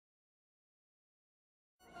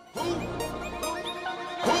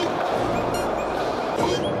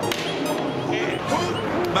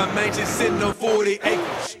My mansion sitting on 40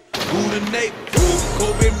 acres. Who the neighbor?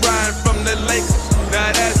 Kobe Bryant from the Lakers. Now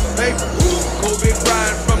that's paper. Kobe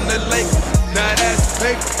Bryant from the Lakers. Now that's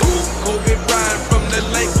paper. Kobe Bryant from the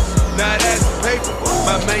Lakers. Now that's paper.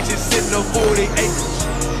 My mansion sitting on 40 acres.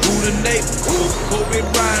 Who the neighbor? Kobe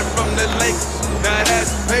Bryant from the Lakers. Now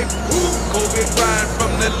that's paper. Kobe Bryant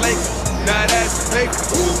from the Lakers. Now that's paper.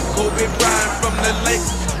 Kobe Bryant from the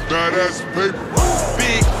Lakers. Now that's paper.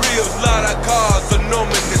 Big cribs, lot of cars,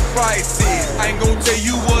 enormous prices. I ain't gon' tell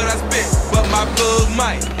you what I spent, but my plug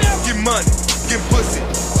might. Get money, get pussy,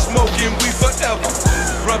 smoking weed forever.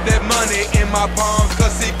 Rub that money in my palms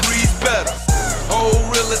cause it breathes better. Whole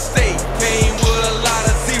real estate came with a lot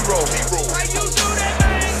of zeros.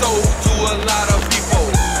 Sold to a lot of people.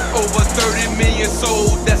 Over 30 million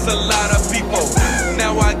sold, that's a lot of people.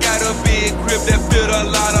 Now I got a big crib that fit a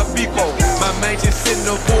lot of people. My mansion sitting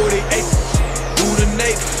on 40 acres. Who the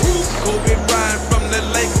neighbor? Kobe Bryant from the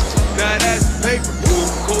Lakers. Now that's paper.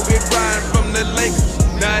 Kobe Bryant from the Lakers.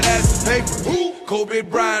 Now that's paper. Kobe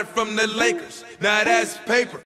Bryant from the Lakers. Now that's paper.